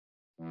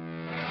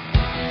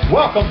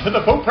Welcome to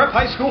the Pope Prep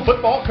High School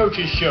Football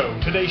Coaches Show.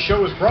 Today's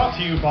show is brought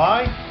to you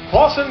by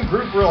Clausen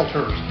Group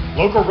Realtors,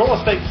 local real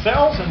estate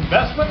sales,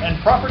 investment, and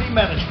property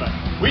management.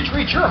 We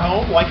treat your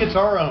home like it's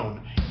our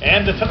own.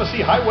 And the Tennessee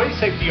Highway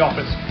Safety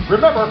Office.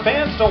 Remember,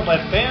 fans don't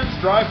let fans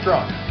drive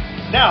drunk.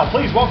 Now,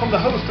 please welcome the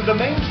host of the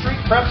Main Street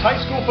Preps High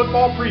School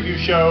Football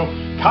Preview Show,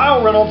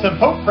 Kyle Reynolds, and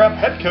Pope Prep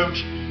head coach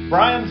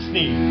Brian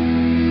Sneed.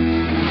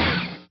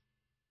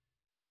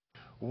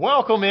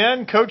 Welcome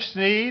in, Coach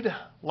Sneed.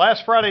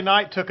 Last Friday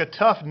night took a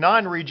tough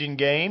non-region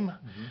game.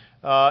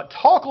 Talk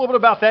a little bit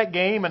about that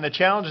game and the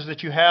challenges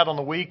that you had on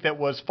the week that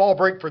was fall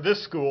break for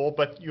this school,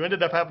 but you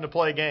ended up having to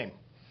play a game.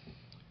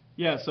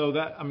 Yeah, so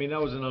that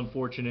was an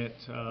unfortunate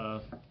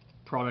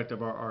product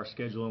of our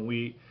schedule, and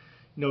we,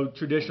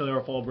 traditionally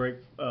our fall break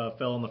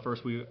fell on the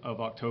first week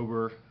of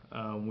October.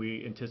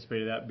 We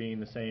anticipated that being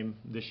the same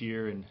this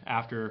year, and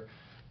after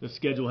the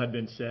schedule had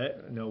been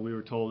set, we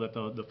were told that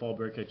the fall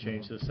break had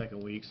changed to the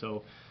second week,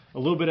 so a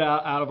little bit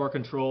out of our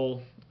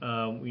control.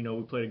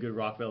 We played a good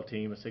Rockville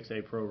team, a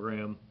 6A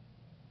program,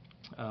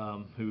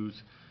 who's,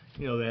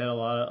 they had a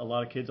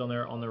lot of kids on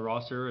their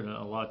roster and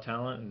a lot of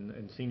talent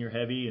and senior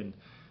heavy, and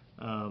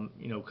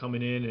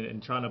coming in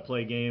and trying to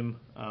play a game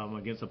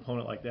against an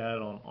opponent like that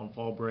on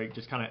fall break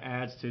just kind of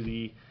adds to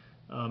the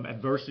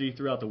adversity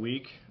throughout the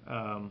week.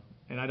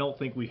 And I don't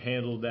think we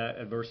handled that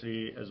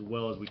adversity as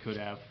well as we could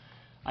have.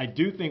 I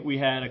do think we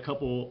had a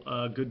couple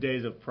good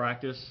days of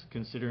practice,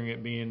 considering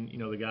it being,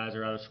 the guys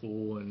are out of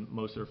school and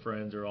most of their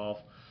friends are off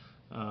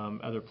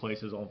other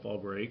places on fall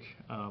break.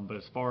 But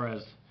as far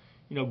as,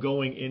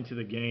 going into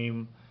the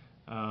game,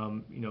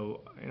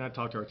 and I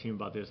talked to our team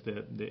about this,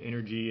 the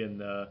energy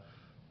and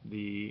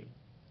the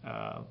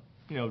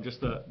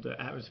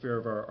atmosphere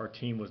of our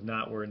team was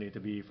not where it needed to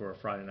be for a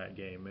Friday night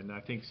game. And I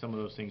think some of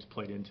those things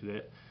played into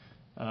it.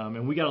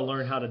 And we got to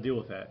learn how to deal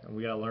with that. And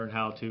we got to learn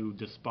how to,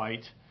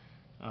 despite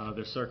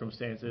the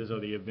circumstances or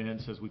the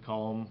events, as we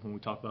call them, when we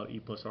talk about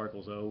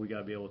E+R=O, we got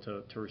to be able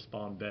to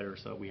respond better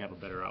so that we have a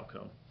better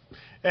outcome.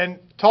 And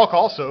talk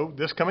also,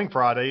 this coming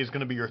Friday is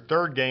going to be your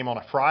third game on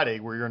a Friday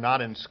where you're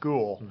not in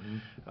school.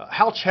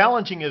 How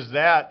challenging is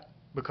that?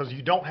 Because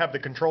you don't have the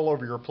control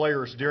over your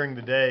players during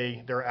the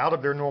day. They're out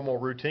of their normal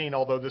routine,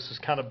 although this is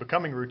kind of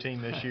becoming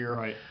routine this year.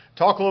 Right.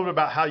 Talk a little bit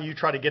about how you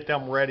try to get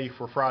them ready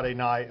for Friday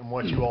night and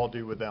what you all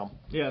do with them.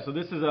 Yeah, so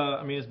this is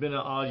it's been an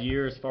odd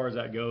year as far as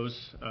that goes.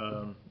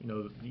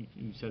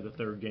 You said the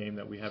third game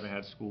that we haven't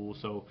had school.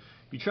 So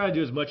you try to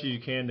do as much as you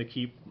can to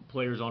keep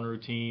players on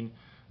routine.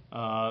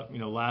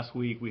 Last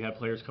week we had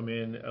players come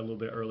in a little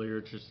bit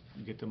earlier, just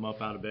get them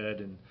up out of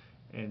bed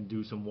and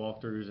do some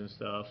walkthroughs and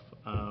stuff.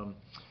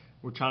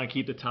 We're trying to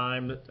keep the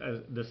time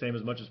the same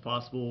as much as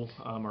possible.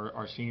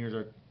 Our seniors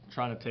are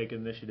trying to take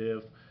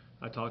initiative.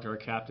 I talked to our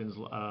captains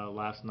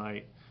last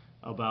night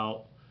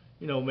about,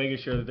 making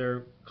sure that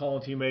they're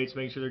calling teammates,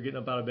 making sure they're getting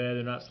up out of bed,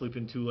 they're not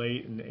sleeping too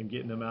late, and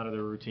getting them out of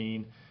their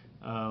routine.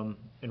 And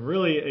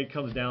really, it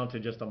comes down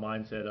to just a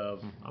mindset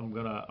of I'm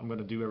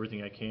gonna do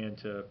everything I can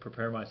to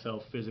prepare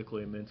myself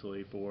physically and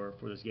mentally for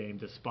this game,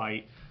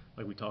 despite,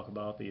 like we talk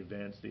about, the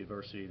events, the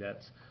adversity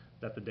that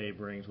the day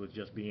brings with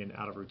just being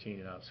out of routine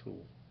and out of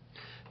school.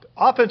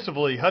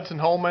 Offensively, Hudson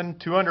Holman,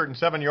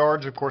 207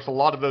 yards. Of course, a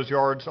lot of those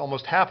yards,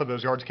 almost half of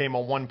those yards, came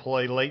on one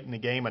play late in the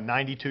game, a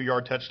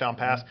 92-yard touchdown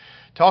pass.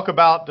 Talk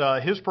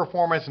about his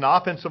performance, and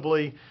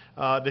offensively,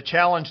 the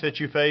challenge that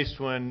you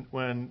faced when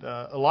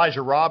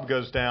Elijah Robb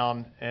goes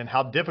down, and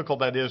how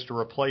difficult that is to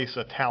replace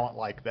a talent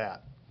like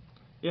that.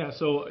 Yeah,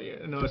 so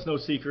it's no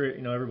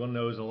secret. Everyone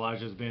knows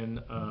Elijah's been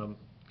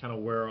kind of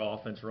where our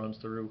offense runs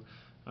through.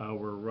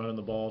 We're running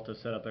the ball to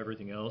set up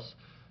everything else.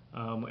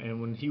 And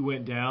when he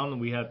went down,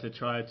 we had to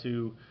try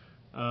to,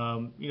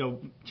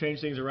 change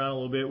things around a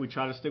little bit. We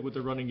tried to stick with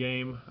the running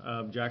game.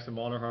 Jackson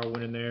Vonderhaar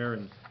went in there,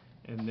 and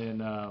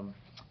then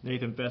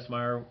Nathan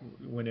Festmeyer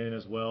went in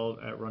as well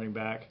at running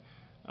back.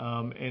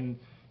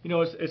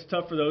 It's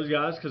tough for those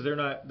guys because they're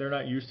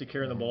not used to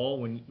carrying the ball.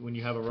 When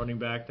you have a running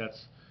back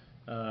that's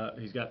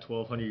he's got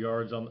 1,200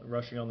 yards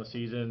rushing on the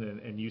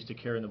season and used to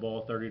carrying the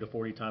ball 30 to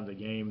 40 times a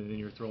game, and then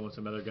you're throwing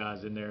some other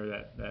guys in there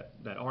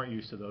that aren't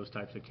used to those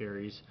types of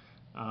carries.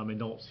 And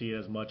don't see it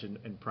as much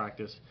in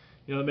practice.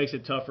 It makes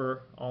it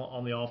tougher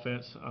on the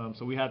offense.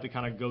 So we had to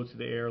kind of go to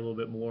the air a little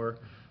bit more.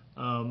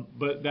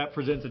 But that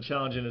presents a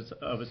challenge in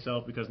of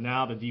itself because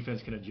now the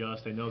defense can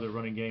adjust. They know their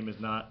running game is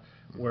not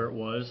where it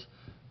was.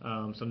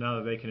 So now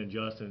that they can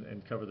adjust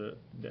and cover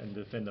and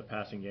defend the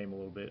passing game a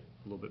little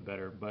bit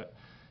better. But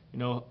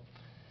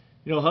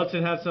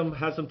Hudson had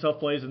some tough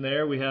plays in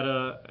there. We had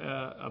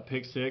a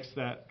pick six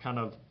that kind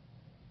of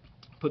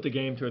put the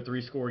game to a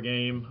 3-score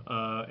game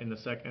in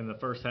the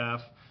first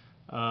half,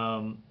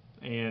 and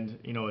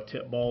a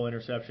tip ball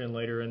interception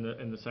later in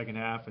the second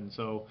half. And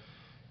so,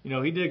 he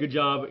did a good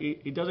job.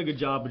 He does a good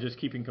job of just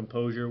keeping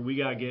composure. We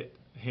got to get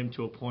him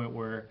to a point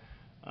where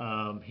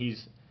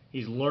he's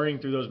learning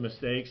through those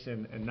mistakes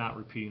and not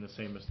repeating the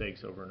same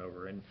mistakes over and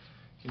over. And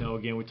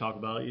again, we talk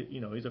about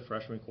he's a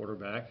freshman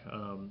quarterback.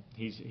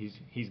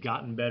 He's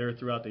gotten better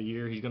throughout the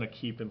year. He's going to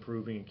keep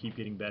improving and keep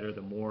getting better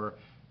the more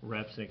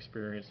reps and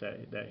experience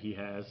that he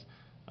has.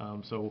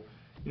 So,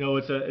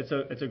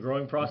 it's a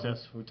growing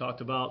process. We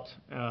talked about,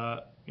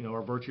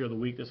 our virtue of the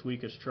week this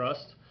week is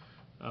trust.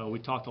 We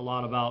talked a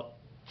lot about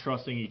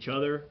trusting each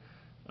other,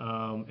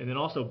 and then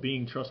also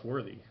being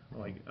trustworthy,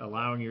 like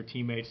allowing your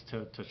teammates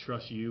to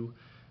trust you.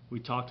 We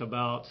talked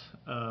about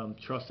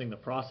trusting the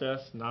process,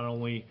 not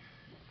only,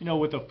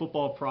 with the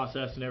football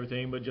process and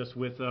everything, but just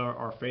with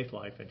our faith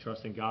life and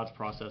trusting God's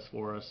process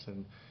for us,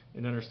 and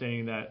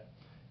understanding that,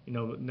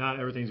 not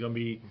everything's going to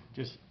be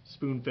just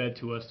spoon-fed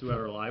to us throughout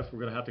our life. We're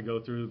going to have to go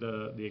through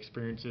the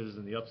experiences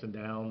and the ups and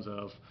downs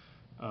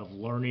of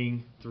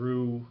learning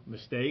through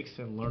mistakes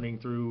and learning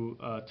through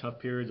tough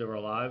periods of our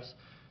lives,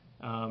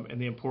 and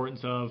the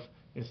importance of,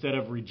 instead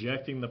of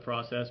rejecting the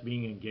process,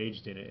 being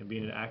engaged in it and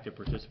being an active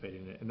participant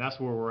in it. And that's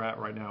where we're at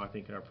right now, I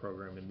think, in our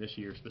program, and this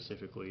year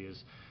specifically,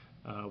 is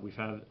we've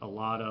had a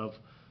lot of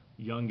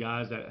young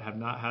guys that have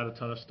not had a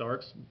ton of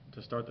starts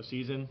to start the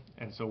season,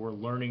 and so we're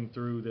learning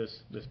through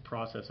this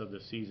process of the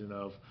season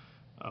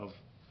of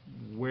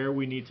where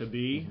we need to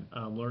be,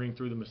 learning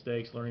through the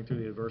mistakes, learning through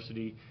the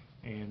adversity,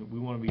 and we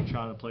want to be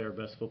trying to play our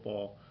best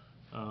football,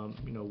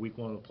 week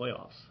one of the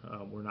playoffs.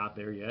 We're not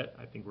there yet.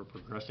 I think we're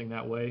progressing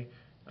that way,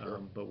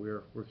 but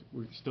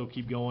we still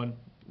keep going,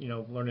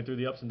 learning through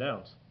the ups and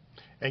downs.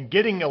 And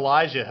getting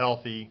Elijah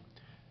healthy,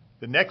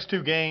 the next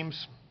 2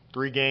 games,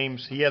 3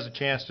 games, he has a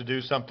chance to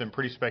do something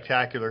pretty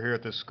spectacular here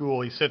at this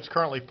school. He sits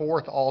currently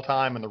 4th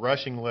all-time in the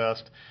rushing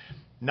list,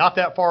 not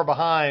that far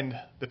behind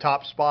the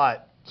top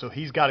spot, so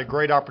he's got a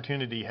great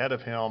opportunity ahead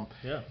of him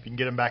if you can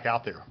get him back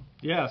out there.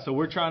 Yeah, so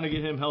we're trying to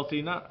get him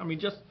healthy, not only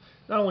just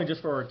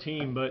for our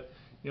team, but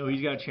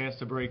he's got a chance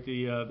to break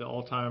the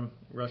all-time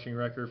rushing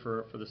record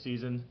for the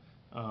season.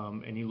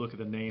 And you look at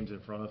the names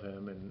in front of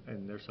him,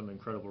 and there's some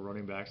incredible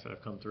running backs that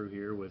have come through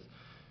here with,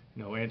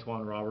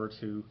 Antoine Roberts,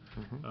 who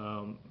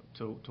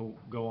to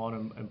go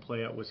on and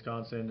play at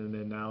Wisconsin, and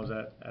then now is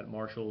at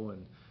Marshall,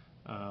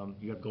 and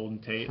you got Golden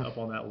Tate up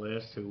on that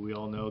list, who we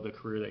all know the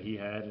career that he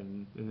had,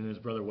 and then his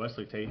brother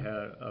Wesley Tate had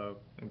an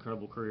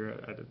incredible career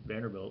at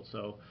Vanderbilt.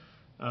 So,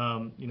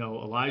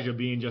 Elijah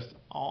being just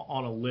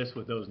on a list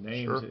with those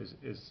names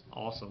is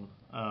awesome.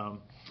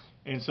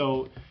 And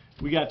so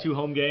we got 2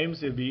 home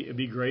games. It'd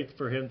be great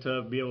for him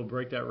to be able to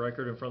break that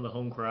record in front of the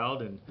home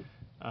crowd, and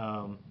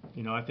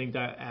I think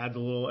that adds a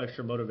little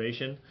extra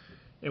motivation.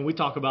 And we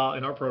talk about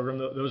in our program,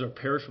 those are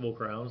perishable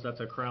crowns. That's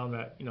a crown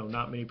that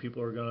not many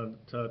people are going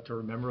to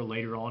remember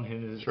later on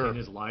in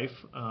his life.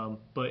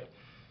 But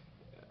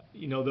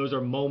those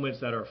are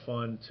moments that are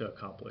fun to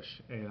accomplish.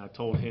 And I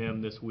told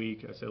him this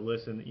week, I said,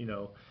 listen,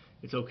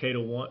 it's okay to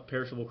want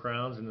perishable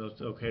crowns, and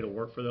it's okay to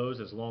work for those,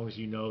 as long as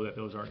you know that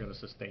those aren't going to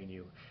sustain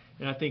you.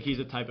 And I think he's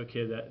the type of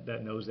kid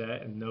that knows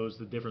that, and knows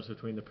the difference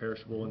between the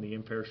perishable and the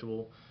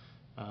imperishable.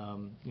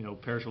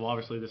 Perishable,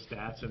 obviously the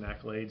stats and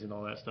accolades and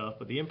all that stuff,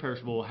 but the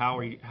imperishable, how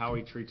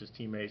he treats his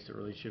teammates, the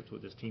relationships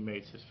with his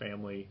teammates, his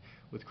family,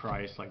 with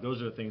Christ, like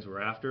those are the things we're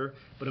after.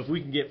 But if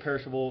we can get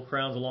perishable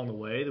crowns along the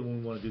way, then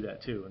we want to do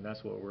that too, and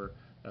that's what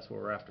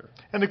we're after.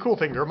 And the cool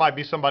thing, there might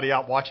be somebody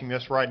out watching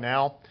this right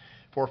now,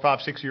 4,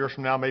 5, 6 years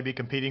from now, maybe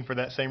competing for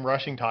that same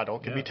rushing title.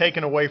 It can be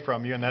taken away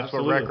from you, and that's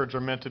what records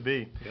are meant to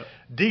be. Yep.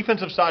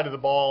 Defensive side of the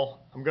ball,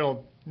 I'm going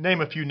to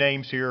name a few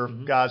names here,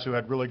 guys who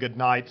had really good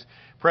nights.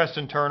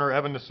 Preston Turner,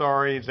 Evan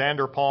Nassari,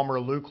 Xander Palmer,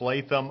 Luke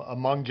Latham,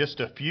 among just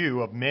a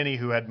few of many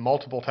who had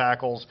multiple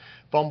tackles,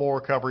 fumble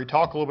recovery.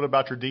 Talk a little bit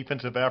about your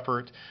defensive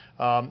effort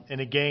in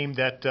a game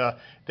that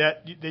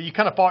you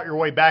kind of fought your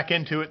way back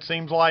into, it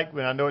seems like,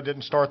 but I know it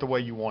didn't start the way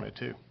you wanted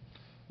to.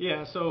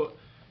 Yeah, so,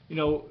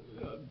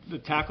 the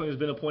tackling has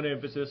been a point of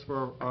emphasis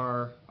for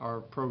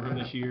our program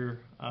this year.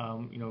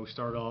 We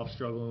started off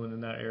struggling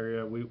in that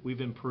area.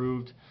 We've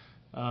improved.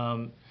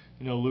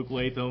 Luke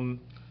Latham,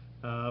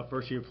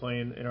 first year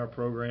playing in our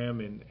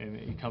program, and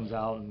he comes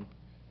out and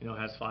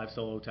has 5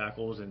 solo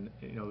tackles, and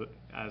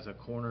as a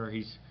corner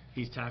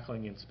he's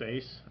tackling in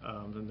space,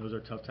 and those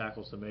are tough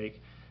tackles to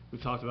make.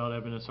 We've talked about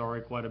Evan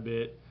Nassari quite a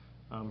bit.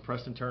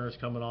 Preston Turner's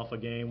coming off a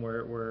game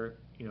where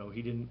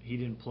he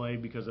didn't play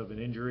because of an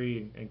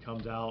injury, and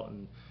comes out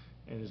and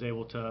is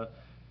able to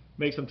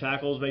make some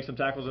tackles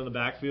in the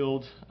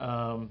backfield.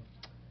 And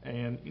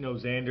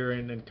Xander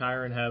and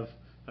Kyron have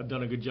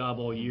done a good job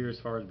all year as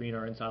far as being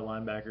our inside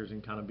linebackers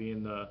and kind of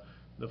being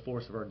the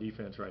force of our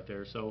defense right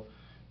there. So,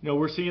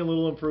 we're seeing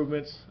little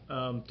improvements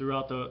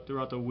throughout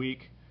the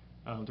week,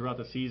 throughout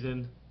the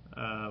season.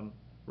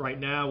 Right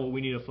now, what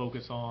we need to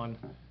focus on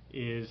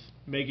is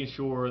making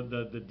sure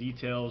that the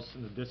details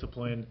and the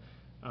discipline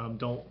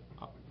don't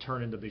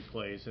turn into big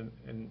plays.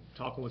 And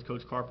talking with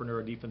Coach Carpenter,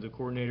 our defensive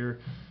coordinator,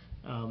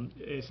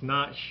 it's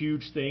not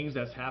huge things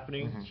that's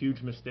happening,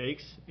 huge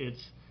mistakes.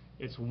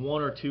 It's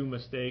 1 or 2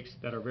 mistakes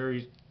that are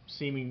very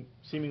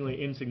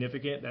seemingly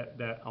insignificant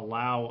that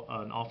allow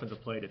an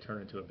offensive play to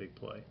turn into a big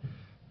play.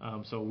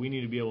 So we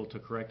need to be able to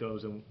correct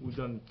those, and we've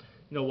done,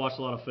 watched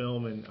a lot of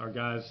film, and our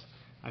guys,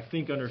 I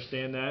think,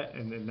 understand that,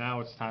 and then now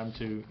it's time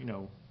to,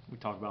 we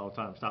talk about all the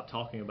time, stop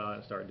talking about it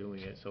and start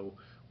doing it. So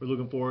we're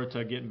looking forward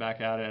to getting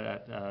back at it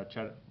at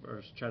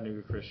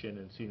Chattanooga Christian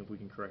and seeing if we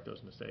can correct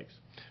those mistakes.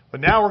 But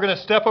now we're going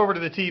to step over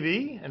to the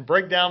TV and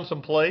break down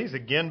some plays.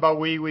 Again, by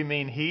we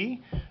mean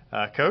he.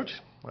 Coach,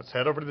 let's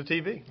head over to the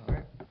TV.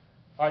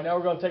 All right, now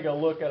we're going to take a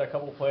look at a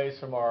couple plays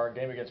from our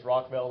game against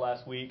Rockville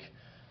last week.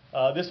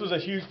 This was a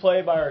huge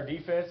play by our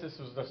defense. This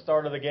was the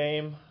start of the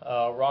game.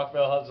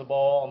 Rockville has the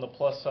ball on the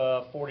plus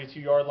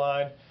 42-yard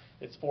line.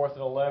 It's 4th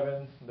and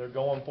 11. They're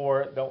going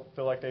for it. Don't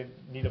feel like they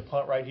need a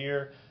punt right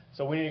here.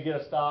 So we need to get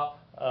a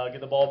stop,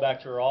 get the ball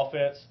back to our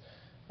offense.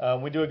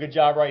 We do a good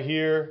job right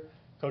here.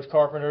 Coach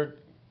Carpenter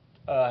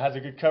has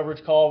a good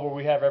coverage call where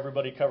we have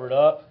everybody covered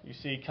up. You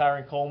see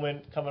Kyron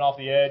Coleman coming off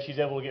the edge. He's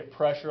able to get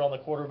pressure on the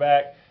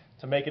quarterback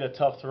to make it a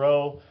tough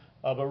throw.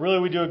 But really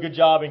we do a good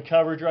job in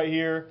coverage right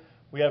here.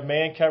 We have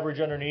man coverage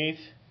underneath.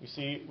 You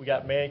see we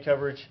got man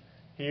coverage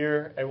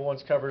here.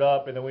 Everyone's covered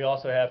up. And then we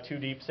also have 2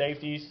 deep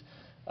safeties.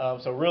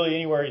 So really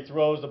anywhere he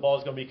throws, the ball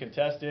is going to be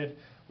contested.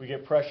 We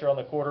get pressure on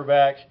the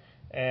quarterback,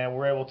 and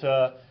we're able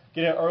to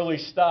get an early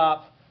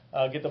stop,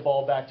 get the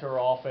ball back to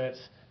our offense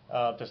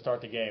to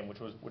start the game,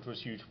 which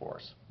was huge for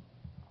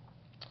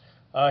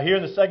us. Here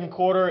in the second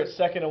quarter, it's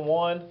 2nd and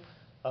 1.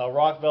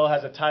 Rockville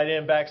has a tight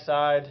end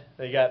backside.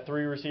 They got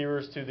 3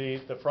 receivers to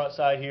the front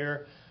side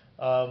here.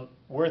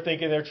 We're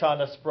thinking they're trying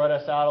to spread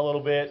us out a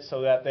little bit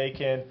so that they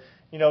can,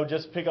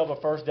 just pick up a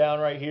first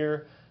down right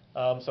here.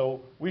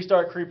 So we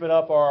start creeping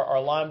up our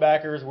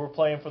linebackers. We're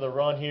playing for the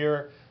run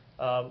here.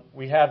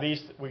 We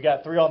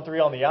got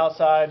 3-on-3 on the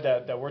outside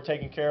that we're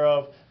taking care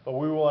of, but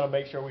we want to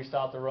make sure we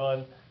stop the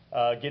run,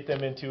 get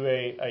them into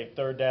a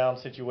 3rd down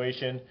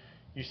situation.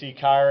 You see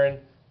Kyron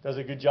does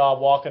a good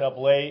job walking up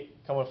late,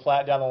 coming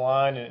flat down the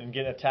line and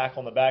getting a tackle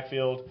in the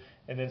backfield,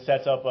 and then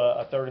sets up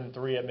a 3rd and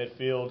 3 at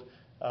midfield,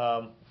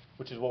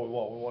 which is what we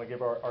want. We want to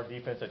give our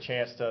defense a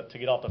chance to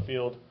get off the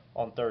field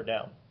on 3rd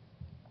down.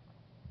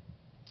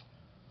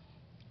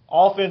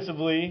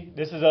 Offensively,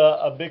 this is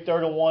a big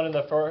 3rd and 1 in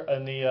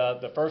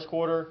the first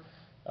quarter.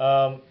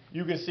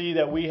 You can see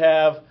that we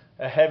have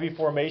a heavy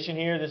formation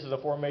here. This is a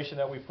formation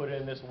that we put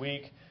in this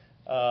week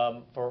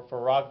for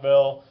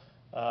Rockville,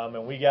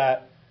 and we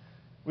got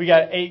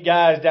 8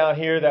 guys down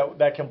here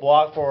that can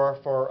block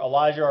for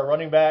Elijah, our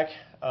running back.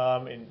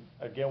 And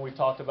again, we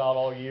talked about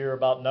all year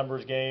about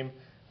numbers game.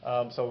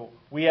 So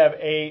we have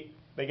 8.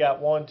 They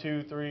got 1,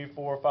 2, 3,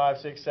 4, 5,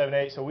 6, 7,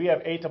 8. So we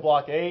have 8 to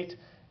block 8.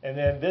 And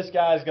then this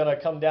guy is going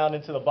to come down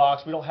into the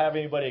box. We don't have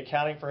anybody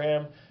accounting for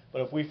him,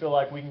 but if we feel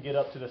like we can get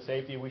up to the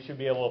safety, we should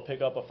be able to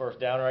pick up a first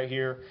down right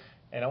here.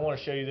 And I want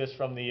to show you this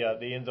from the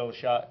end zone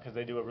shot because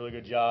they do a really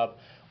good job.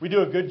 We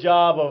do a good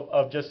job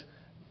of just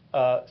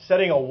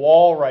setting a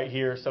wall right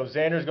here. So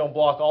Xander's going to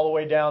block all the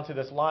way down to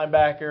this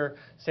linebacker.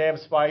 Sam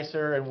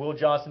Spicer and Will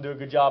Johnson do a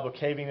good job of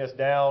caving this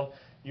down.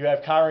 You have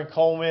Kyron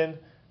Coleman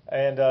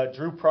and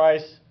Drew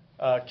Price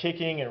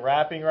kicking and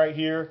wrapping right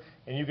here.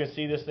 And you can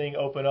see this thing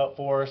open up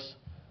for us.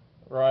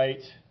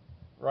 Right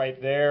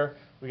there.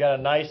 We got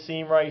a nice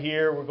seam right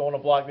here. We're going to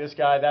block this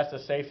guy. That's the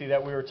safety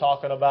that we were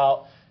talking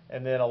about.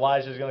 And then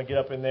Elijah's going to get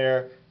up in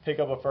there, pick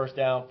up a first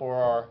down for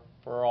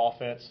our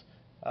offense,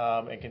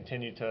 and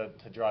continue to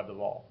drive the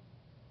ball.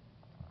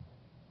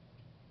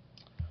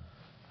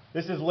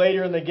 This is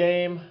later in the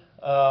game,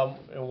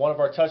 in one of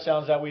our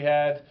touchdowns that we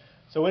had.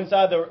 So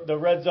inside the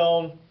red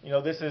zone,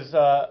 this is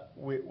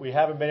we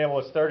haven't been able.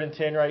 It's 3rd and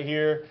 10 right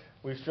here.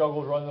 We've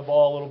struggled running the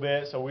ball a little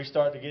bit, so we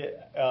start to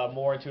get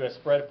more into a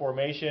spread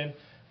formation.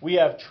 We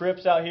have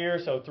trips out here,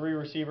 so 3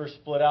 receivers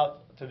split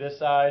out to this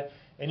side.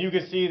 And you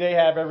can see they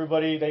have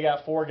everybody. They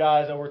got 4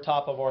 guys over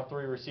top of our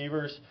 3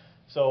 receivers.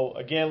 So,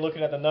 again,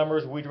 looking at the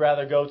numbers, we'd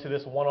rather go to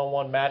this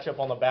one-on-one matchup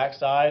on the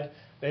backside.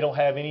 They don't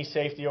have any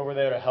safety over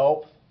there to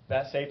help.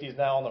 That safety is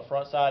now on the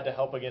front side to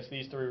help against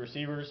these 3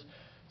 receivers.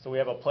 So we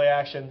have a play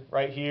action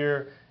right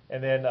here.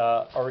 And then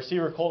our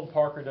receiver, Colton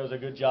Parker, does a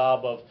good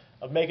job of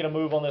making a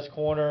move on this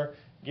corner,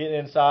 getting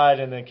inside,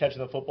 and then catching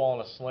the football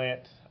on a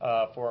slant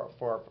for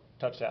a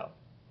touchdown.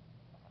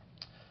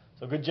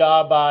 So good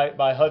job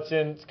by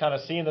Hudson, kind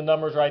of seeing the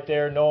numbers right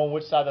there, knowing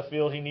which side of the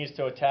field he needs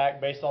to attack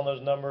based on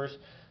those numbers.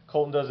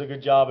 Colton does a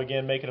good job,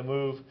 again, making a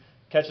move,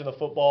 catching the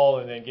football,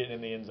 and then getting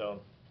in the end zone.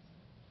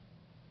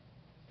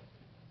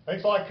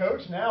 Thanks a lot,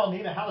 Coach. Now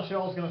Nina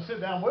Halishell is going to sit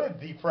down with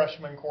the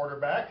freshman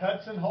quarterback,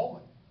 Hudson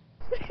Holman.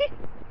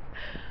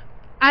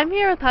 I'm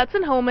here with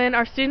Hudson Holman,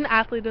 our Student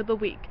Athlete of the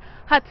Week.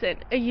 Hudson,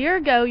 a year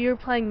ago you were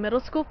playing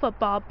middle school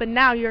football, but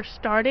now you're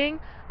starting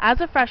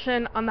as a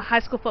freshman on the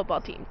high school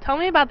football team. Tell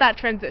me about that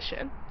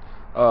transition.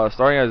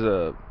 Starting as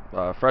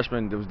a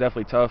freshman, it was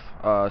definitely tough,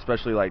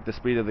 especially like the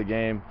speed of the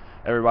game.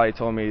 Everybody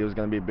told me it was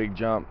going to be a big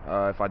jump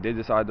if I did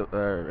decide to,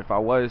 or if I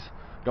was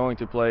going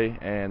to play,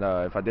 and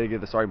if I did get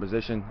the starting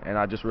position. And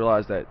I just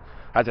realized that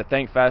I had to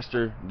think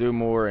faster, do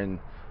more, and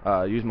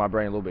use my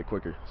brain a little bit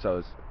quicker. So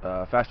it's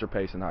faster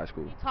pace in high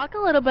school. Talk a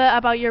little bit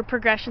about your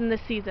progression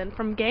this season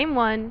from game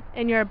 1,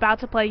 and you're about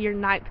to play your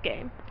 9th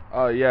game.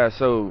 Yeah,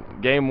 so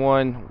game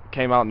 1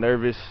 came out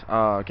nervous,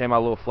 came out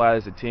a little flat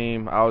as a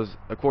team. I was,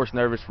 of course,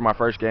 nervous for my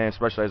first game,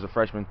 especially as a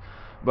freshman.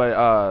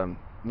 But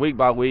week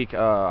by week,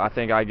 I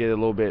think I get a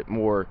little bit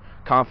more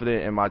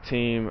confident in my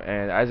team,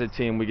 and as a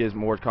team, we get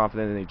more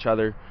confident in each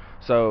other.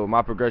 So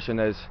my progression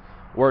has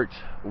worked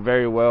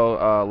very well.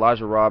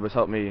 Elijah Robb has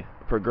helped me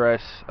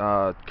progress.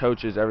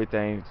 Coaches,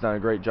 everything. He's done a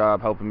great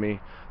job helping me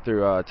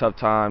through tough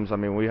times. I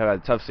mean, we had a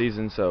tough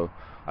season, so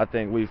I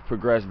think we've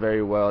progressed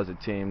very well as a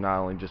team, not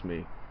only just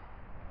me.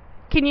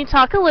 Can you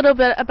talk a little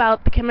bit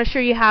about the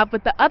chemistry you have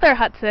with the other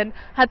Hudson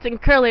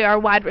Curley, our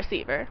wide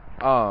receiver?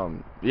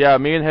 Yeah,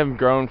 me and him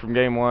grown from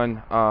game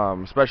one,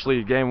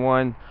 especially game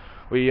one.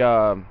 We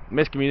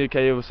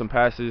miscommunicated with some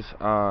passes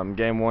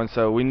game one,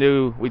 so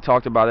we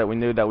talked about it. We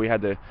knew that we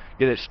had to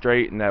get it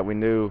straight, and that we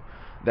knew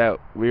that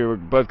we were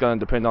both going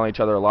to depend on each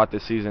other a lot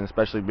this season,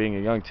 especially being a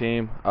young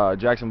team.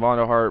 Jackson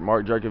Vonderhart,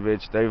 Mark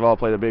Jerkovich, they've all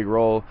played a big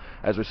role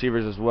as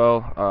receivers as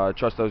well.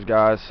 Trust those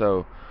guys.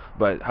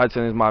 But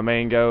Hudson is my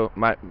main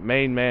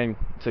man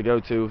to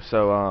go to.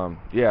 So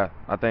yeah,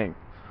 I think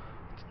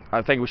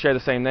we share the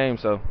same name.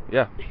 So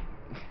yeah.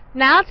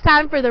 Now it's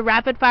time for the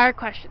rapid fire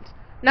questions.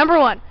 Number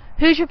 1,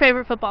 who's your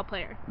favorite football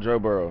player? Joe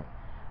Burrow.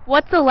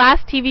 What's the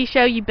last TV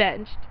show you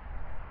binged?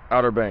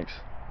 Outer Banks.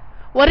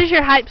 What is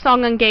your hype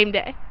song on game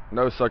day?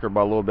 No Sucker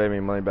by Lil Baby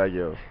and Moneybagg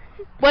Yo.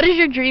 What is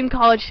your dream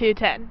college to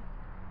attend?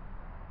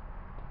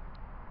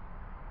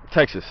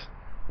 Texas.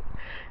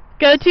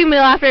 Go-to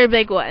meal after a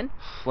big win?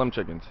 Slim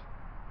Chickens.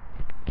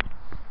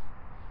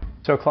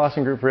 So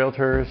Clausen Group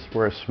Realtors,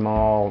 we're a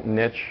small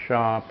niche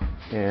shop,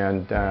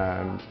 and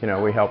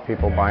we help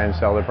people buy and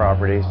sell their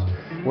properties.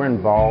 We're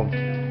involved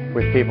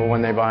with people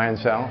when they buy and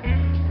sell.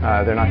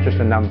 They're not just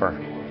a number.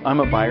 I'm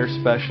a buyer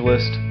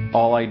specialist.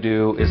 All I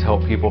do is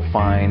help people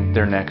find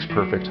their next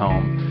perfect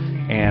home.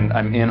 And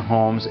I'm in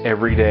homes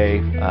every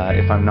day.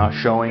 If I'm not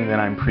showing, then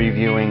I'm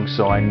previewing,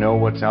 so I know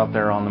what's out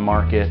there on the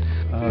market.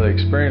 The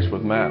experience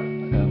with Matt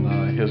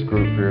and his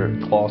group here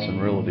at Clausen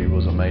Realty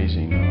was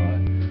amazing.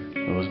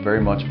 It was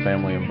very much a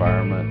family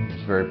environment. It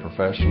was very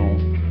professional.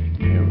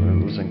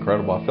 It was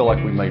incredible. I feel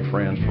like we made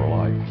friends for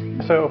life.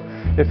 So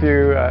if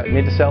you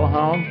need to sell a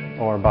home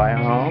or buy a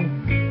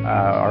home,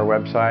 our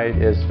website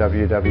is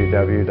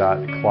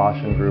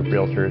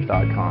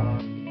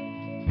www.clausengrouprealtors.com.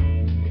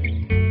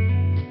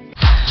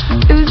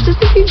 It was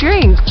just a few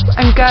drinks.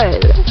 I'm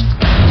good.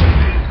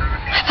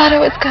 I thought it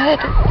was good.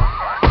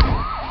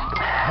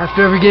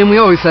 After every game, we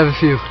always have a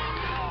few.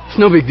 It's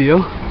no big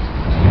deal.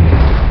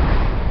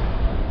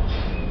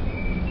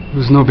 It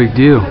was no big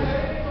deal.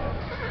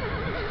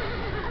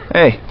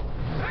 Hey,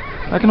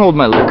 I can hold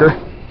my liquor.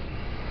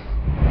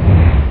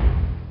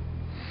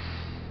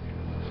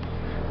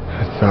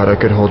 I thought I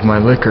could hold my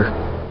liquor.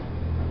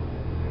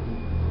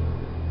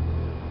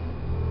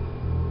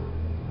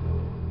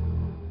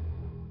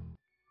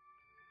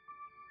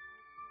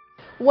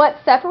 What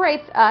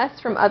separates us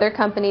from other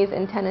companies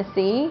in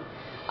Tennessee,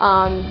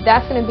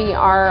 that's going to be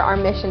our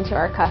mission to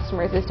our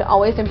customers, is to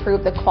always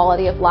improve the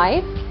quality of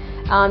life.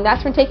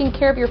 That's from taking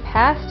care of your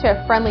pets to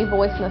a friendly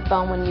voice on the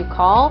phone when you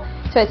call,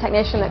 to a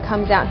technician that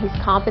comes out, he's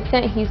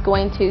competent, he's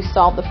going to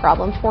solve the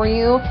problem for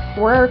you.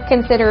 We're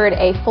considered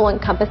a full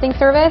encompassing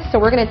service, so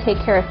we're going to take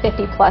care of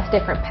 50 plus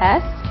different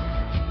pests,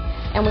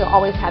 and we'll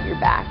always have your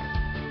back.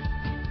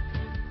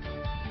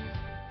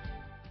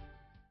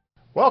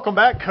 Welcome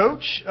back,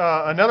 Coach.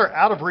 Another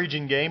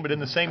out-of-region game, but in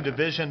the same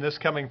division this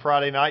coming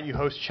Friday night. You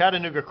host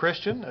Chattanooga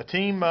Christian, a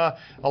team a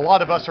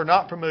lot of us are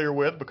not familiar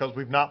with because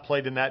we've not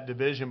played in that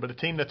division, but a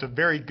team that's a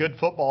very good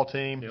football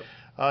team. Yep.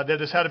 That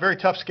has had a very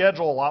tough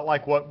schedule, a lot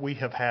like what we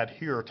have had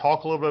here.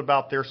 Talk a little bit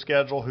about their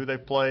schedule, who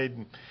they've played,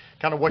 and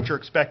kind of what you're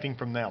expecting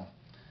from them.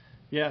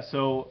 Yeah,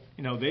 so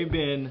they've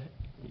been,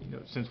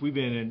 since we've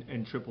been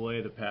in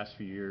AAA the past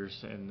few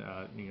years, and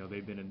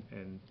they've been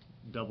in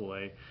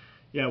AA.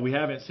 Yeah, we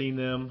haven't seen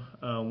them.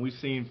 We've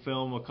seen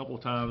film a couple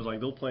of times. Like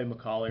they'll play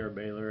McCallie or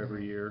Baylor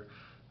every year.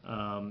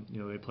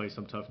 They play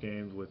some tough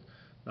games with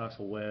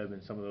Knoxville Webb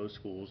and some of those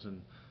schools,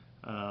 and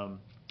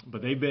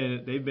but they've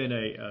been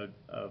a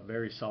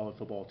very solid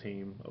football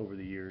team over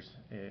the years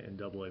in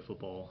AA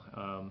football.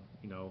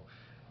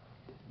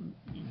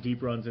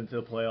 Deep runs into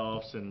the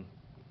playoffs and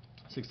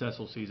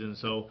successful seasons.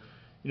 So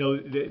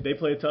they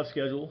play a tough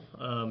schedule.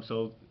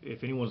 So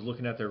if anyone's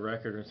looking at their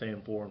record and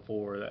saying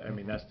 4-4, I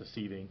mean that's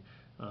deceiving.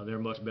 They're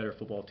a much better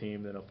football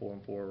team than a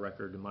 4-4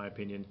 record, in my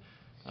opinion.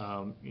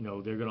 They're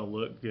going to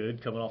look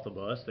good coming off the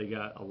bus. They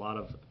got a lot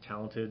of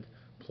talented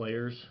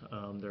players.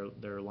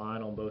 Their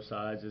line on both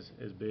sides is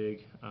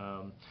big.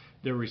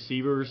 Their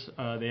receivers,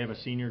 they have a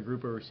senior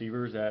group of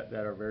receivers that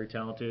are very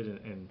talented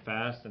and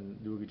fast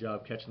and do a good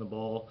job catching the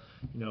ball.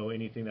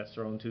 Anything that's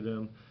thrown to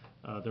them.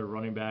 Their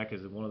running back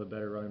is one of the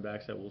better running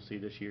backs that we'll see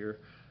this year.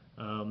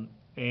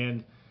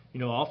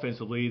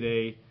 Offensively,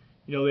 they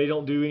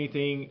don't do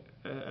anything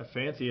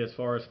fancy as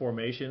far as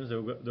formations.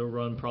 They'll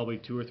run probably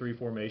 2 or 3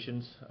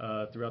 formations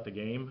throughout the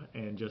game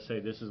and just say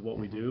this is what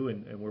we do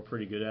and we're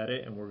pretty good at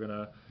it and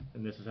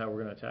this is how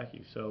we're gonna attack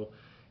you. So,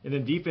 and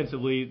then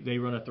defensively they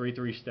run a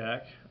 3-3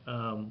 stack,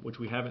 which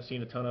we haven't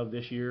seen a ton of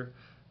this year,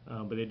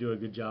 but they do a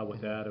good job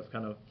with that of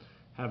kind of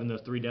having the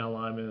 3 down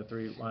linemen and the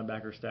 3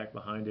 linebacker stack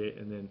behind it,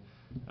 and then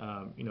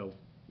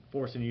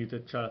forcing you to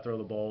try to throw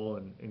the ball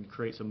and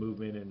create some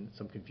movement and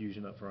some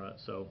confusion up front.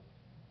 So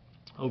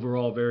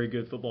overall, very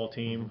good football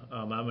team.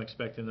 I'm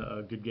expecting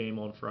a good game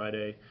on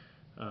Friday.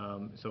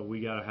 So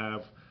we got to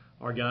have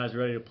our guys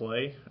ready to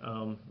play.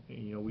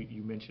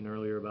 You mentioned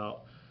earlier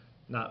about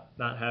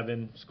not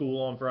having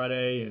school on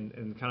Friday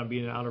and kind of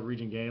being an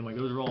out-of-region game. Like,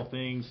 those are all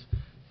things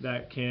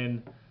that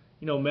can,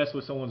 mess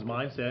with someone's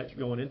mindset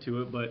going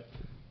into it. But,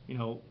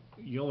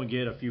 you only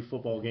get a few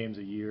football games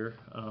a year.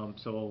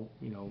 So,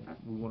 we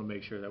want to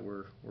make sure that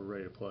we're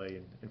ready to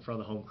play in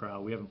front of the home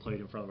crowd. We haven't played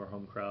in front of our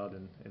home crowd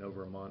in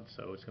over a month,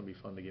 so it's going to be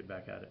fun to get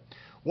back at it.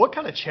 What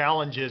kind of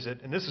challenge is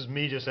it, and this is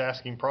me just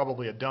asking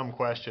probably a dumb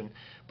question,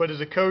 but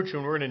as a coach,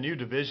 when we're in a new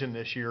division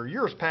this year,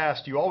 years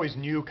past, you always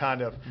knew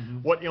kind of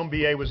what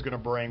MBA was going to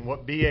bring,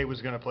 what BA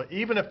was going to play.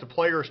 Even if the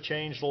players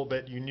changed a little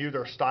bit, you knew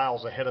their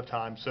styles ahead of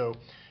time, so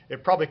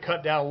it probably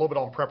cut down a little bit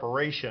on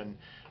preparation.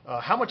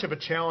 How much of a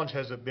challenge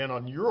has it been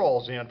on your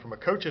all's end from a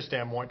coach's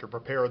standpoint to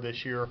prepare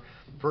this year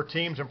for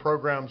teams and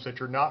programs that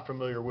you're not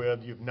familiar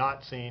with, you've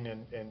not seen,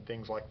 and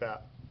things like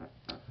that?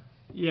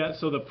 Yeah,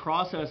 so the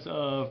process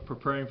of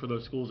preparing for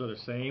those schools are the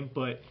same,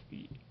 but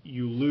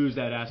you lose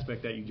that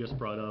aspect that you just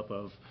brought up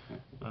of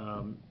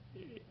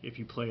if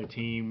you play a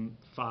team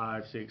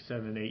 5, 6,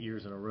 7, 8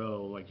 years in a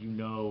row, like,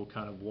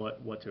 kind of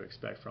what to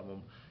expect from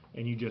them,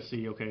 and you just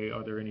see, okay,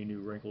 are there any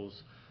new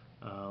wrinkles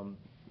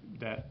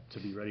that to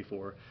be ready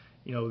for?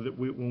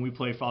 When we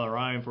play Father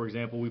Ryan, for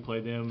example, we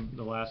played them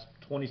the last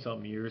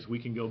 20-something years. We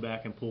can go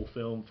back and pull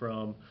film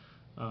from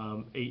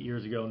 8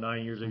 years ago,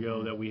 9 years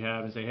ago that we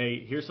have and say,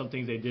 hey, here's some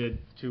things they did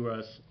to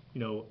us,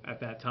 at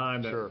that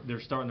time that they're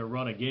starting to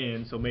run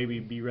again, so maybe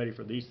be ready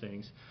for these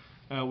things.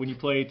 When you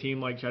play a team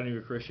like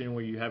Chattanooga Christian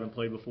where you haven't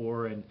played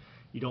before and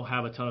you don't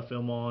have a ton of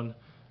film on,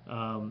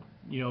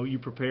 you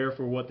prepare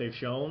for what they've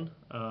shown,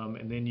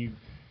 and then you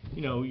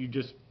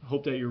just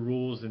hope that your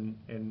rules and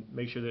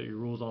make sure that your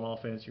rules on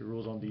offense, your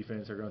rules on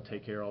defense are going to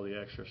take care of all the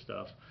extra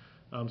stuff.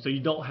 So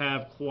you don't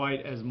have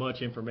quite as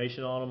much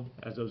information on them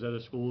as those other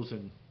schools,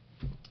 and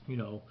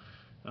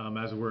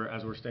as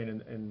we're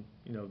staying in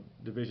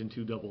Division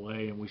II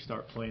AA and we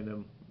start playing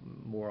them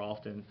more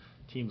often,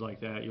 teams like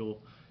that, you'll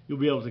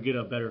be able to get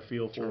a better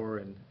feel for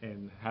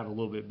and have a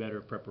little bit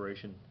better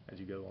preparation as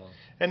you go on.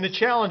 And the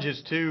challenge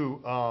is,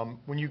 too,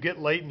 when you get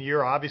late in the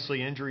year,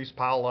 obviously injuries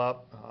pile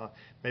up.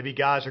 Maybe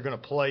guys are going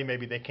to play.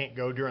 Maybe they can't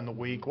go during the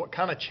week. What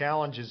kind of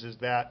challenges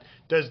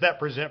does that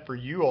present for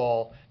you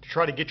all to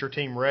try to get your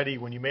team ready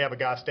when you may have a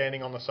guy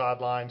standing on the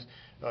sidelines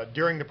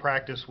during the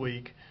practice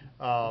week?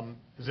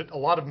 Is it a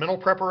lot of mental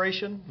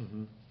preparation?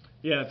 Mm-hmm.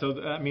 Yeah, so,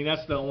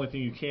 that's the only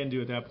thing you can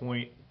do at that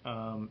point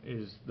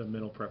is the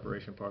mental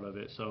preparation part of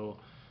it. So,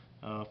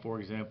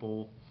 for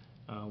example,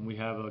 we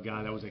have a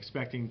guy that we're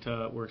expecting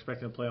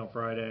to play on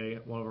Friday,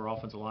 one of our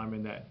offensive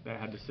linemen that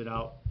had to sit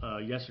out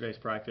yesterday's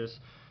practice.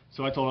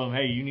 So I told him,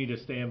 hey, you need to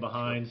stand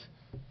behind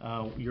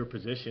your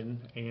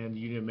position, and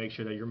you need to make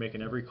sure that you're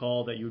making every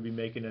call that you would be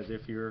making as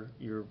if you're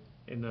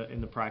in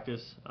the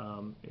practice,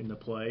 in the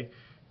play,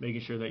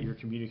 making sure that you're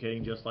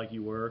communicating just like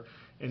you were.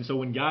 And so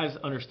when guys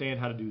understand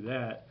how to do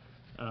that,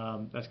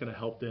 that's going to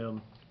help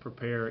them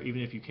prepare,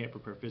 even if you can't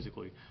prepare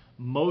physically.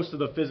 Most of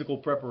the physical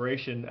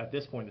preparation at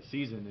this point in the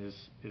season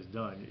is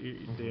done.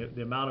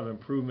 The amount of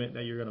improvement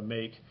that you're going to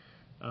make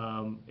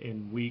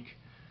in week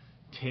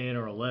 10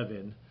 or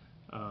 11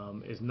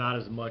 is not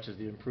as much as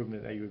the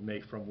improvement that you would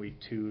make from week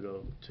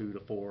 2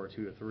 to 4 or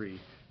 2 to 3,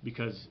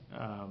 because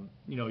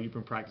you've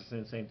been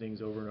practicing the same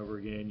things over and over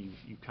again.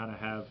 You kind of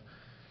have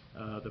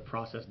the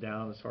process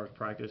down as far as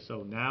practice.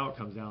 So now it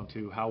comes down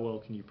to how well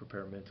can you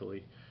prepare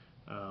mentally.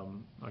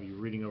 Are you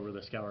reading over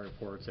the scouting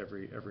reports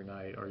every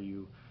night? Are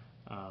you,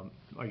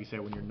 like you said,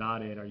 when you're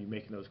not in, are you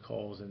making those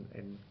calls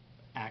and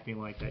acting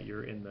like that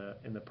you're in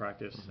the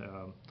practice,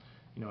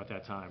 at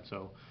that time?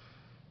 So,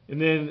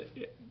 and then,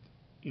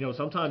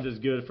 sometimes it's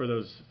good for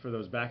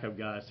those backup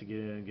guys to get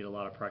in and get a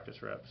lot of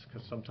practice reps,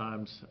 because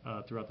sometimes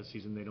throughout the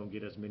season they don't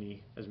get as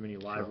many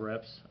live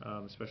reps,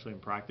 especially in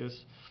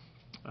practice.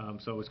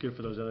 So it's good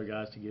for those other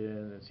guys to get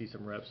in and see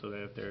some reps, so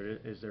that if there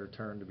is their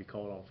turn to be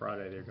called on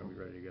Friday, they're going to be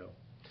ready to go.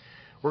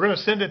 We're going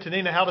to send it to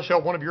Nina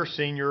Haldeshell, one of your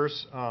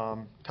seniors,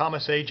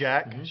 Thomas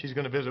Ajak. Mm-hmm. She's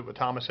going to visit with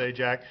Thomas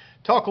Ajak.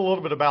 Talk a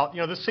little bit about,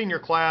 this senior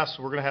class.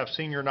 We're going to have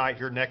senior night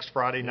here next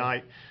Friday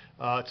night.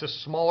 It's a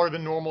smaller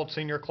than normal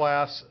senior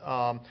class.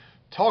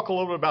 Talk a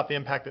little bit about the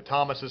impact that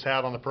Thomas has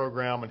had on the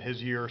program and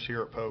his years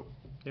here at Pope.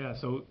 Yeah,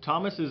 so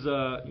Thomas is,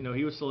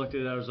 he was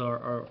selected as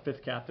our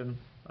fifth captain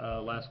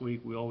last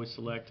week. We always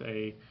select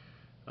a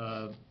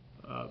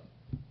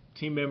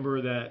team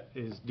member that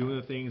is doing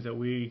the things that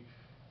we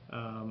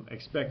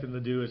expect them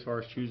to do as far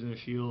as choosing the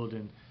shield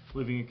and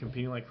living and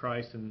competing like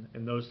Christ and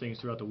those things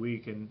throughout the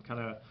week, and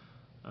kind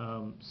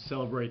of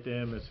celebrate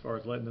them as far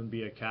as letting them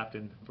be a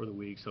captain for the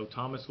week. So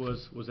Thomas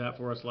was that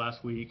for us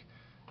last week.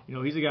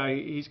 He's a guy.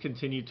 He's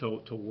continued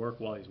to work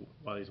while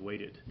he's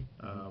waited.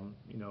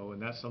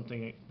 And that's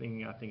something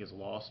I think is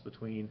lost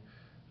between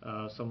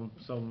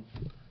some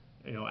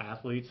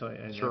athletes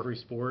in Sure. every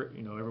sport.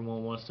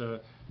 Everyone wants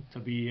to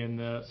be in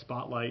the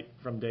spotlight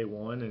from day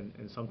one,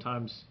 and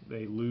sometimes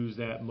they lose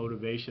that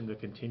motivation to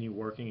continue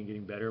working and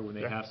getting better when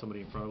they have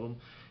somebody in front of them.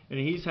 And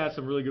he's had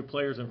some really good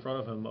players in front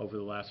of him over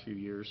the last few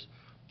years,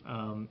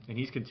 and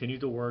he's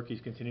continued to work.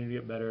 He's continued to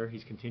get better.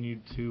 He's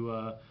continued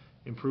to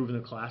improve in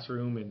the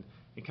classroom and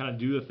kind of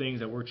do the things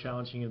that we're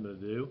challenging him to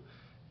do.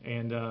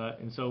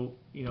 And so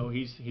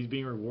he's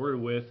being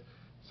rewarded with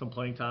some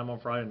playing time on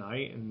Friday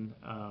night, and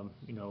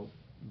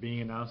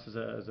being announced as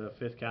a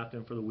fifth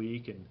captain for the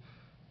week. And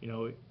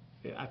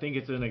I think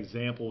it's an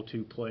example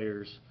to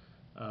players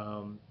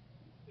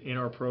in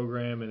our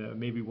program, and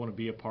maybe want to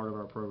be a part of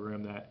our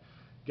program, that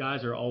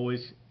guys are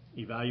always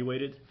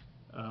evaluated.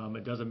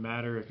 It doesn't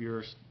matter if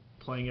you're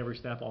playing every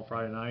snap on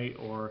Friday night,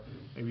 or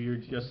maybe you're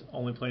just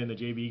only playing the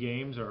JV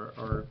games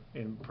or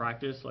in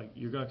practice. Like,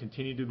 you're going to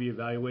continue to be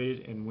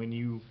evaluated, and when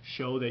you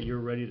show that you're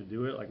ready to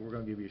do it, like, we're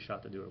going to give you a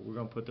shot to do it. We're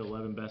going to put the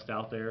 11 best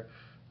out there.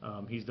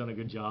 He's done a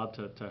good job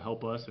to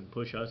help us and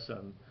push us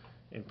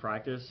in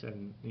practice,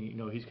 and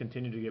he's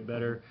continued to get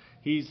better.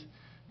 He's,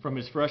 from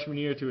his freshman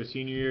year to his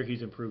senior year,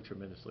 he's improved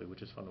tremendously,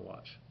 which is fun to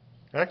watch.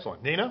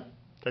 Excellent. Nina,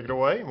 take it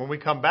away. And when we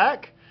come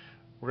back,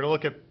 we're going to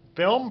look at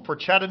film for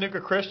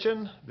Chattanooga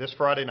Christian this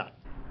Friday night.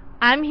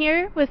 I'm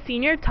here with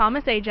senior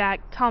Thomas Ajak.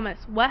 Thomas,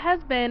 what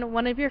has been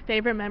one of your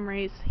favorite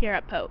memories here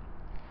at Pope?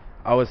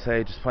 I would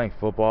say just playing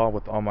football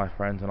with all my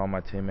friends and all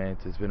my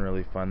teammates. It's been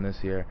really fun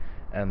this year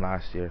and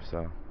last year.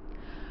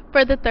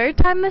 For the third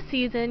time this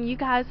season, you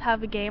guys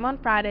have a game on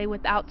Friday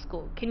without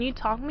school. Can you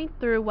talk me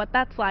through what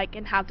that's like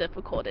and how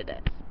difficult it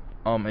is?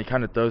 It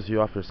kind of throws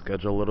you off your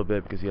schedule a little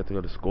bit because you have to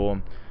go to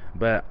school,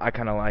 but I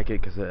kind of like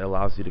it because it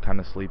allows you to kind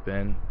of sleep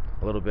in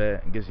a little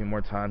bit. It gives you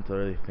more time to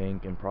really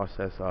think and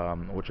process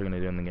what you're going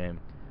to do in the game.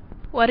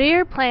 What are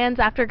your plans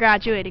after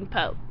graduating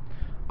Pope?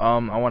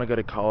 I want to go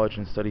to college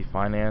and study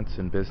finance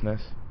and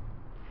business.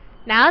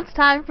 Now it's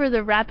time for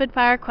the rapid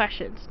fire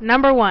questions.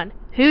 Number 1,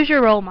 who's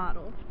your role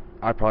model?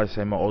 I'd probably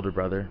say my older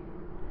brother.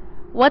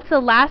 What's the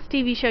last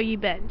TV show you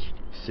binged?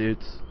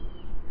 Suits.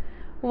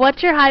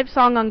 What's your hype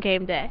song on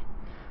game day?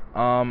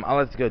 I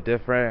like to go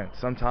different.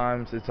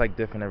 Sometimes it's like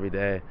different every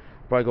day.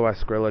 Probably go by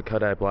Skrilla,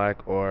 Kodak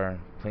Black, or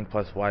Pink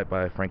Plus White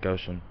by Frank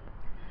Ocean.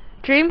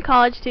 Dream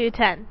college to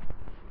attend?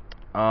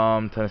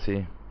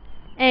 Tennessee.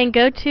 And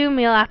go-to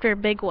meal after a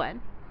big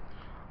win?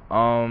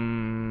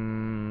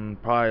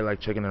 Probably like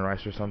chicken and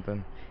rice or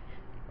something,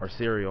 or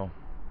cereal.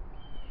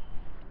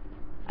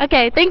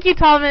 Okay, thank you,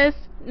 Thomas.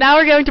 Now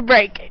we're going to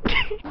break.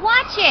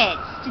 Watch it!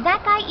 Did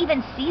that guy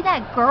even see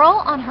that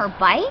girl on her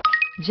bike?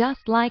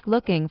 Just like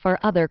looking for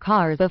other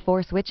cars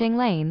before switching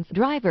lanes,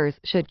 drivers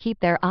should keep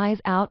their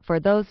eyes out for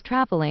those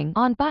traveling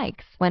on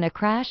bikes. When a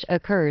crash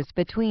occurs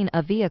between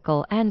a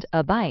vehicle and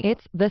a bike,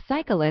 it's the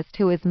cyclist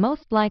who is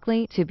most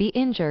likely to be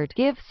injured.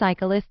 Give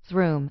cyclists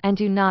room and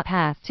do not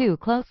pass too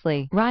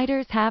closely.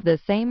 Riders have the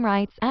same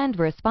rights and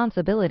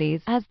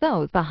responsibilities as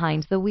those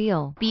behind the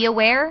wheel. Be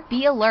aware,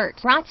 be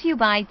alert. Brought to you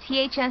by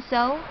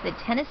THSO, the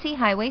Tennessee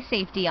Highway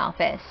Safety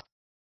Office.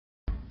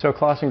 So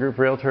Clausen Group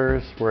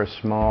Realtors, we're a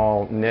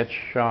small niche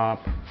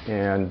shop,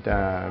 and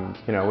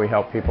we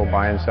help people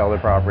buy and sell their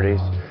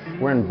properties.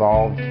 We're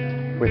involved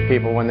with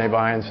people when they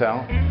buy and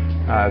sell.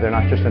 They're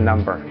not just a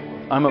number.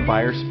 I'm a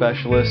buyer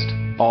specialist.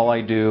 All I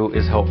do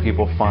is help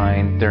people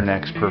find their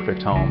next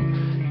perfect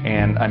home.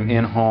 And I'm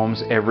in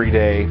homes every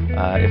day.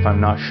 If I'm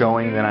not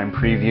showing, then I'm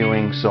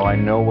previewing, so I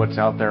know what's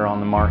out there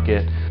on the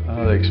market.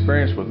 The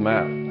experience with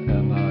Matt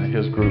and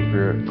his group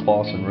here at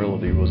Clausen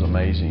Realty was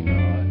amazing.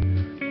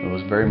 It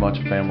was very much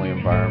a family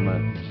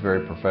environment. It was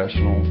very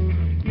professional.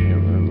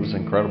 It was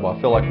incredible. I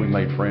feel like we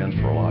made friends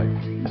for life.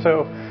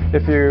 So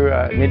if you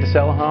need to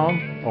sell a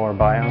home or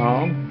buy a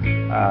home,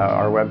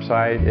 our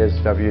website is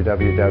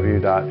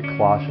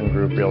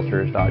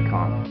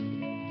www.clausengrouprealtors.com.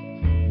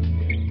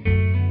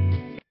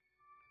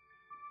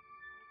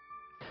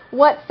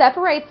 What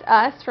separates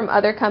us from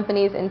other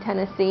companies in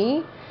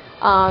Tennessee,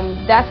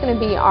 that's going to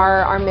be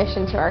our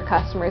mission to our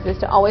customers, is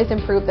to always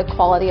improve the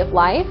quality of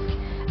life.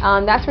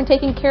 That's from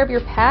taking care of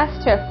your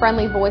past to a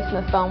friendly voice on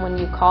the phone when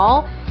you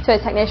call, to a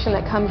technician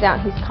that comes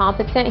out, he's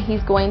competent,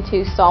 he's going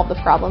to solve the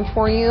problem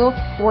for you.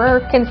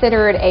 We're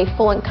considered a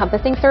full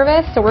encompassing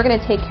service, so we're going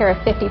to take care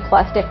of 50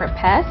 plus different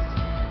pests,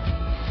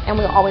 and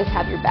we'll always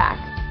have your back.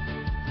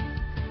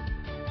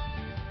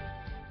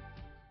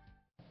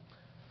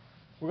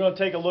 We're going to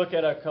take a look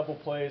at a couple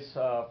plays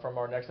from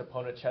our next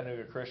opponent,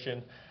 Chattanooga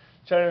Christian.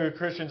 Chattanooga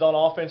Christian's on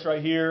offense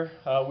right here.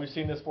 We've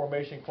seen this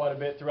formation quite a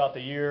bit throughout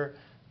the year.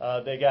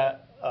 They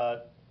got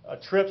a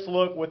trips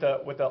look with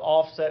an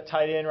offset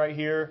tight end right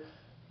here.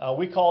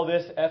 We call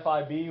this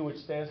FIB, which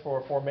stands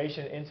for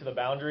formation into the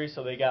boundary.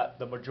 So they got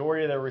the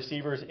majority of their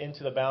receivers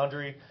into the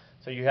boundary.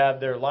 So you have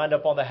they're lined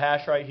up on the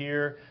hash right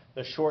here.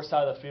 The short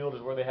side of the field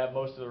is where they have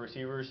most of the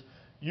receivers.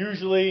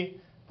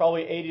 Usually,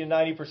 probably 80 to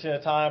 90% of the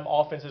time,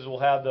 offenses will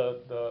have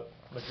the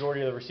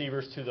majority of the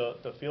receivers to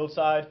the field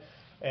side.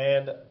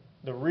 And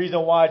the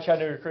reason why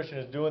Chattanooga Christian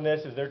is doing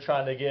this is they're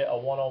trying to get a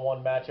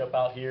one-on-one matchup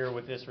out here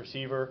with this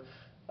receiver.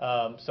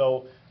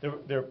 So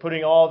they're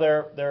putting all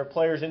their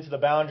players into the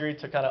boundary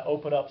to kind of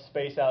open up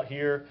space out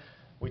here.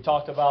 We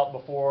talked about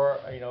before,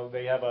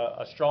 they have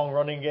a strong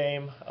running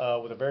game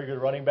with a very good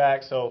running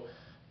back. So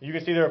you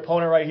can see their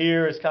opponent right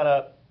here is kind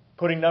of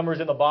putting numbers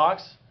in the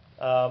box.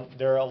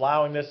 They're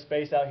allowing this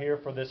space out here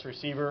for this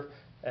receiver,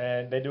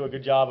 and they do a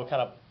good job of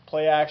kind of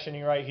play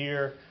actioning right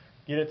here,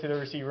 get it to the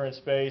receiver in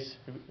space,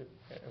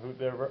 who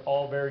they're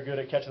all very good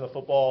at catching the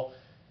football,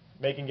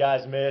 making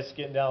guys miss,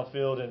 getting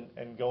downfield,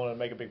 and going and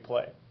make a big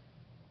play.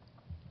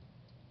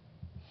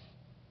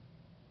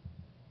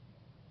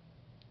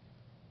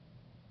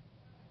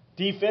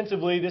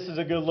 Defensively, this is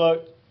a good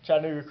look.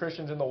 Chattanooga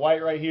Christian's in the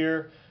white right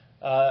here.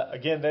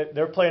 Again,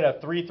 they're playing a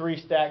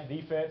 3-3 stack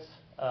defense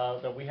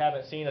that we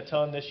haven't seen a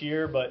ton this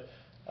year. But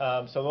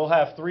so they'll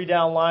have 3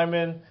 down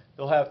linemen.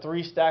 They'll have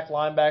 3 stacked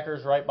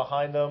linebackers right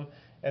behind them.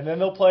 And then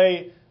they'll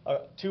play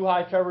 2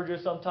 high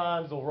coverages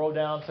sometimes. They'll roll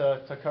down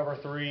to cover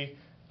 3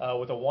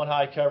 with a 1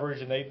 high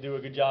coverage, and they do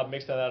a good job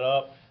mixing that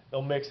up.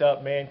 They'll mix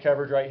up man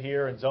coverage right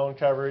here and zone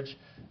coverage.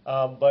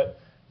 But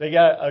they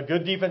got a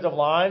good defensive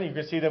line. You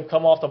can see them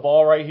come off the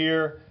ball right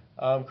here,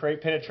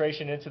 create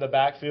penetration into the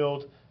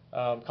backfield,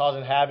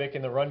 causing havoc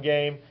in the run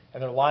game.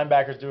 And their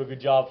linebackers do a good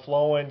job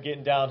flowing,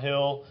 getting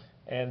downhill,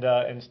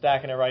 and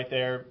stacking it right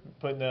there,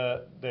 putting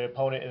the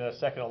opponent in a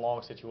second and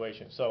long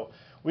situation. So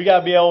we got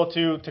to be able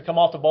to come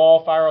off the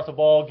ball, fire off the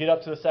ball, get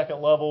up to the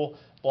second level,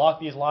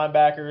 block these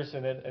linebackers,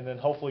 and then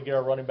hopefully get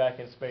our running back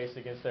in space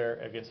against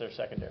their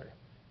secondary.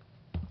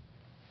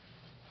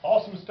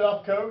 Awesome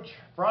stuff, Coach.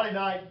 Friday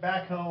night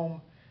back home,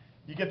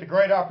 you get the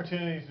great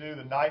opportunity to do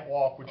the night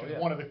walk, which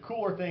is one of the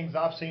cooler things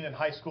I've seen in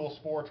high school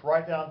sports,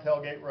 right down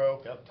Tailgate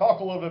Row. Yep. Talk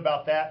a little bit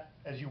about that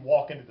as you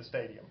walk into the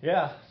stadium.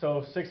 Yeah,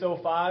 so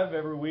 6:05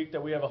 every week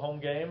that we have a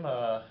home game.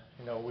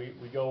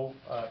 We go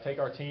take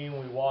our team,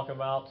 we walk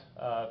them out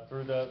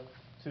through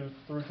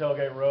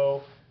Tailgate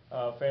Row.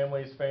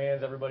 Families,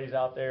 fans, everybody's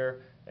out there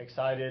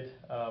excited.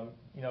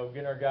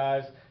 Getting our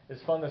guys.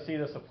 It's fun to see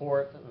the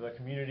support of the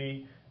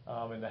community.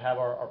 And to have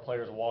our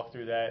players walk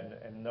through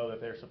that and know that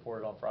they're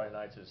supported on Friday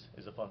nights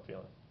is a fun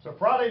feeling. So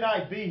Friday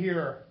night, be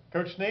here.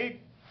 Coach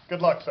Snead,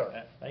 good luck, sir.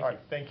 Yeah, thank you. All right,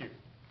 thank you.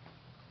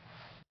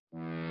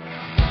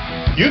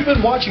 You've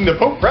been watching the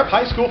Pope Prep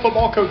High School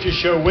Football Coaches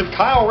Show with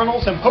Kyle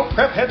Reynolds and Pope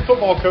Prep head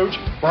football coach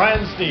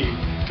Brian Snead.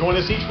 Join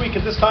us each week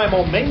at this time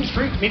on Main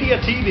Street Media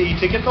TV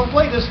to get the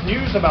latest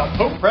news about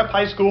Pope Prep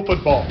High School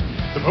football.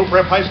 The Pope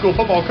Prep High School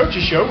Football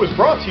Coaches Show is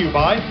brought to you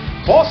by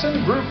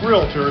Clausen Group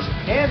Realtors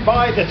and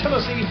by the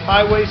Tennessee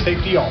Highway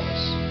Safety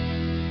Office.